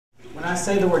I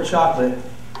say the word chocolate,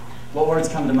 what words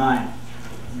come to mind?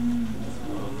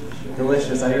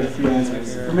 Delicious. I hear a few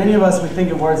answers. For many of us, we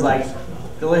think of words like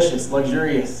delicious,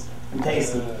 luxurious, and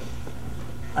tasty.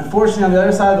 Unfortunately, on the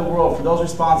other side of the world, for those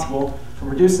responsible for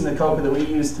producing the cocoa that we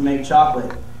use to make chocolate,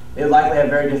 they would likely have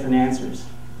very different answers,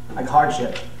 like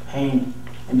hardship, pain,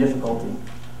 and difficulty.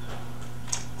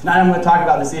 Tonight I'm going to talk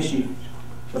about this issue.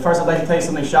 But first I'd like to tell you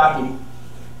something shocking.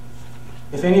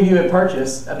 If any of you have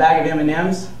purchased a bag of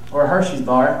M&Ms or a Hershey's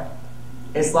bar,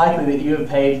 it's likely that you have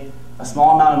paid a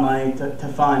small amount of money to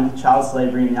fund child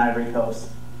slavery in the Ivory Coast.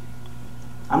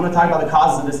 I'm going to talk about the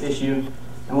causes of this issue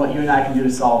and what you and I can do to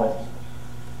solve it.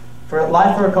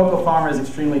 Life for a cocoa farmer is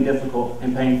extremely difficult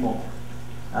and painful.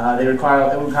 It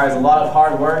requires a lot of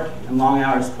hard work and long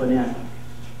hours put in.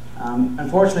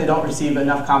 Unfortunately, they don't receive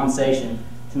enough compensation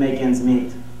to make ends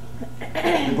meet.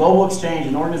 The Global Exchange,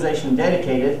 an organization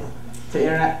dedicated to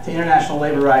international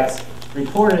labor rights,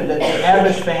 reported that the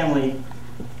average family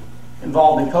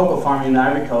involved in cocoa farming in the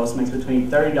Ivory Coast makes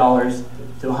between $30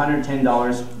 to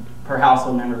 $110 per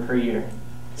household member per year.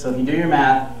 So if you do your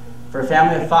math, for a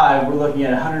family of 5, we're looking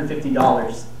at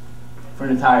 $150 for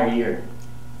an entire year.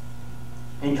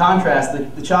 In contrast,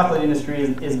 the chocolate industry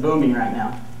is booming right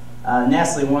now.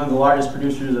 Nestle, one of the largest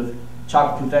producers of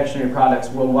chocolate confectionery products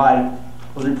worldwide,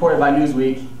 was reported by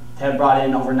Newsweek to have brought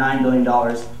in over $9 billion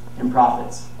in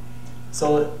profits.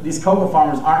 So these cocoa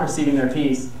farmers aren't receiving their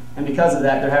piece, and because of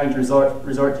that, they're having to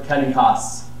resort to cutting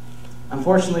costs.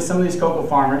 Unfortunately, some of these cocoa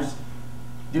farmers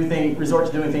resort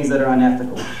to doing things that are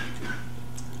unethical.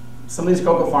 Some of these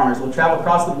cocoa farmers will travel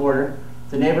across the border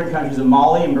to neighboring countries of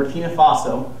Mali and Burkina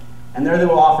Faso, and there they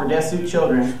will offer destitute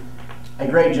children a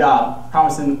great job,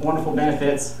 promising wonderful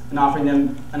benefits and offering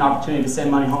them an opportunity to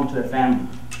send money home to their family.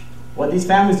 What these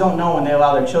families don't know when they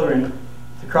allow their children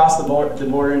to cross the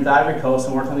border into the Ivory Coast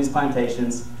and work on these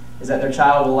plantations is that their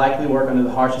child will likely work under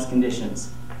the harshest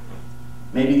conditions,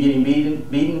 maybe getting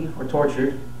beaten or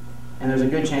tortured, and there's a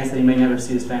good chance that he may never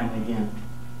see his family again.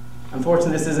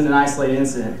 Unfortunately, this isn't an isolated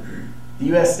incident. The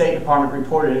U.S. State Department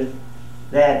reported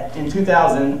that in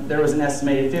 2000, there was an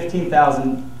estimated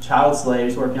 15,000 child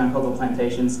slaves working on cocoa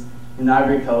plantations in the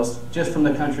Ivory Coast, just from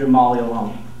the country of Mali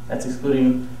alone. That's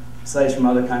excluding slaves from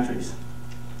other countries.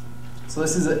 So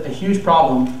this is a huge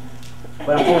problem,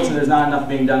 but unfortunately there's not enough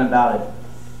being done about it.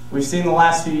 We've seen in the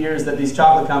last few years that these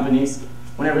chocolate companies,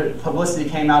 whenever publicity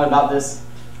came out about this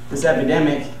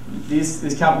epidemic,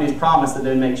 these companies promised that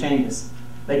they would make changes.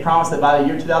 They promised that by the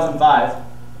year 2005,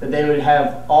 that they would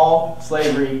have all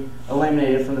slavery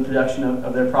eliminated from the production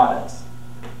of their products.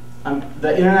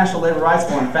 The International Labor Rights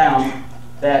Forum found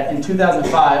that in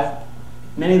 2005,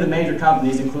 many of the major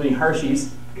companies, including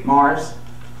Hershey's, Mars,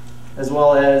 as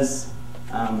well as,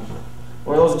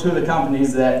 those are two of the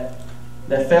companies that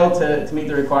failed to meet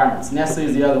the requirements. Nestle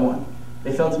is the other one.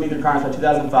 They failed to meet the requirements by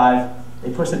 2005.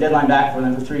 They pushed the deadline back for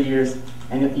them for 3 years,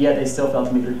 and yet they still failed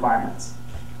to meet the requirements.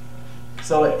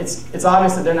 So it's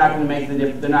obvious that they're not going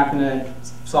to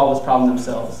solve this problem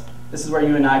themselves. This is where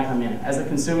you and I come in. As the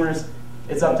consumers,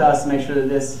 it's up to us to make sure that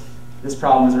this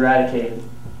problem is eradicated.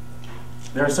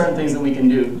 There are certain things that we can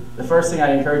do. The first thing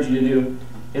I'd encourage you to do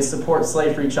is support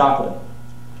slave-free chocolate.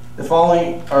 The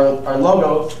following are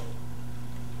logos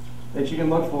that you can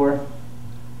look for.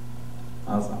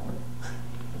 Oh, that's not working.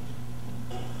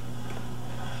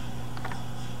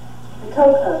 The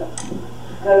cocoa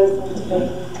goes into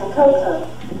making cocoa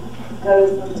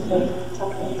goes into making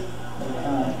chocolate.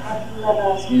 Have you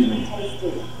ever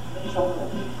tasted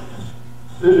chocolate?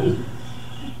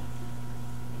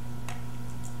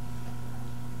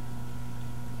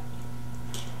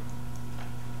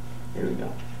 Here we go.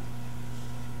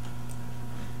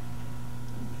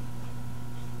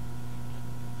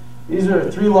 These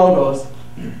are 3 logos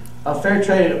of fair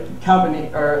trade company,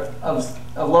 or of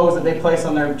logos that they place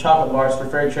on their chocolate bars for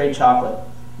fair trade chocolate.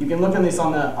 You can look at these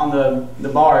on the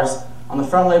bars, on the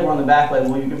front label or on the back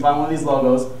label. You can find one of these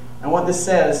logos, and what this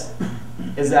says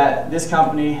is that this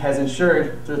company has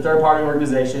ensured through a third-party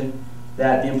organization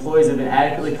that the employees have been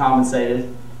adequately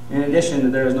compensated. In addition,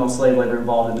 that there is no slave labor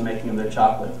involved in the making of their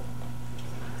chocolate.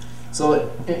 So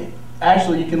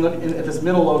actually, you can look at this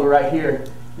middle logo right here.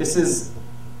 This is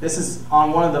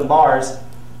on one of the bars,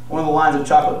 one of the lines of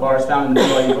chocolate bars found in the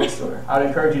BYU bookstore. I would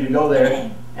encourage you to go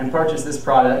there and purchase this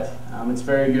product. It's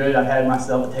very good. I've had it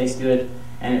myself. It tastes good,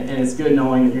 and it's good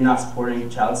knowing that you're not supporting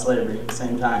child slavery at the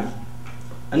same time.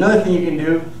 Another thing you can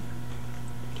do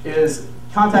is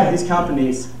contact these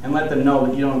companies and let them know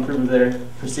that you don't approve of their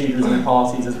procedures and their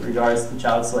policies as regards to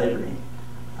child slavery.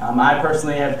 I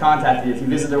personally have contacted, if you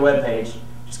visit their webpage,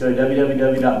 just go to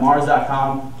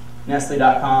www.mars.com,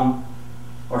 nestle.com,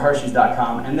 or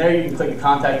Hershey's.com, and there you can click the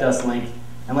Contact Us link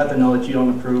and let them know that you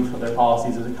don't approve of their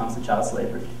policies as it comes to child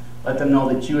slavery. Let them know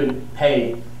that you would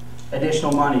pay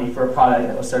additional money for a product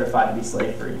that was certified to be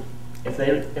slave-free. If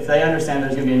they understand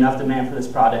there's going to be enough demand for this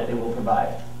product, they will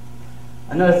provide.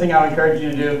 Another thing I would encourage you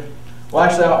to do, well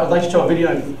actually I'd like to show a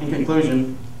video in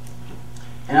conclusion,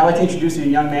 and I'd like to introduce you to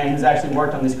a young man who's actually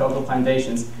worked on these cocoa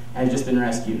plantations and has just been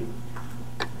rescued.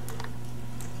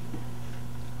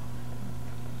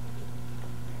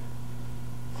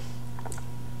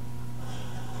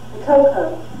 The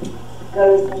cocoa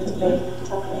goes into making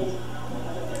chocolate.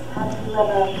 Have you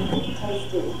ever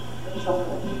tasted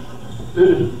chocolate?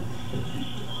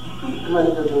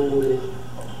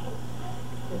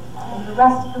 In the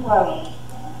rest of the world,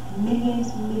 millions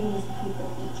and millions of people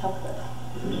eat chocolate.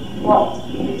 What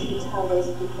would you tell those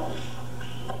people?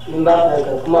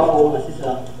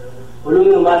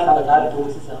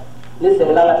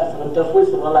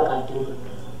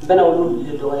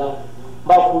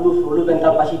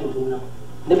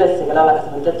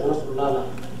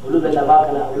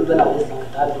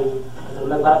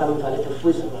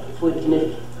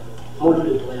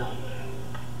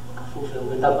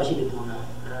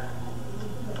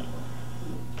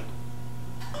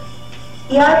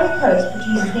 The Ivory Coast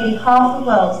produces nearly half the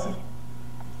world's.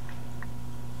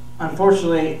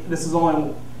 Unfortunately, this is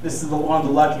one of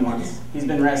the lucky ones. He's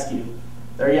been rescued.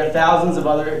 There are yet thousands of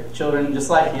other children just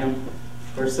like him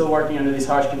who are still working under these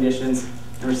harsh conditions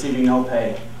and receiving no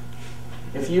pay.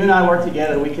 If you and I work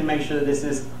together, we can make sure that this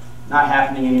is not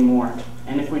happening anymore.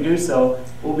 And if we do so,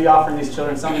 we'll be offering these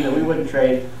children something that we wouldn't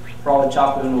trade for all the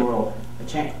chocolate in the world. A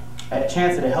chance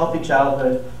at a healthy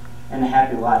childhood and a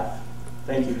happy life.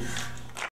 Thank you.